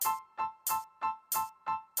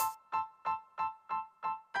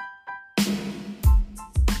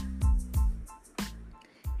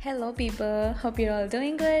Hello, people. Hope you're all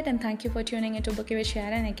doing good, and thank you for tuning into Bookie with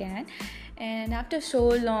Sharon again. And after so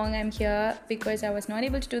long, I'm here because I was not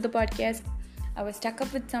able to do the podcast. I was stuck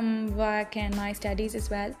up with some work and my studies as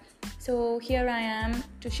well. So here I am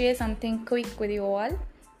to share something quick with you all.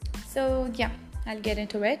 So yeah, I'll get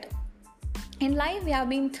into it. In life, we have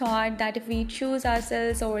been taught that if we choose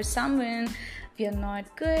ourselves over someone, we are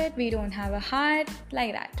not good, we don't have a heart,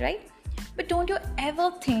 like that, right? But don't you ever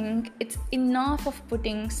think it's enough of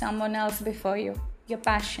putting someone else before you? Your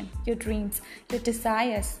passion, your dreams, your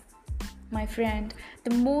desires. My friend,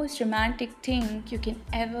 the most romantic thing you can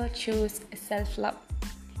ever choose is self-love.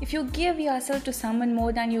 If you give yourself to someone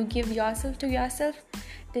more than you give yourself to yourself,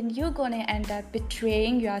 then you're gonna end up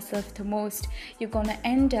betraying yourself the most. You're gonna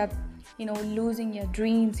end up losing your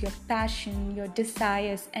dreams, your passion, your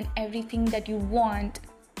desires, and everything that you want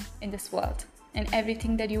in this world, and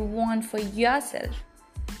everything that you want for yourself.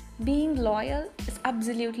 Being loyal is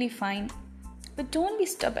absolutely fine, but don't be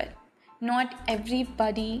stubborn. Not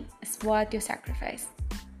everybody is worth your sacrifice.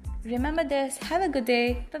 Remember this. Have a good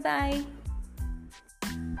day. Bye-bye.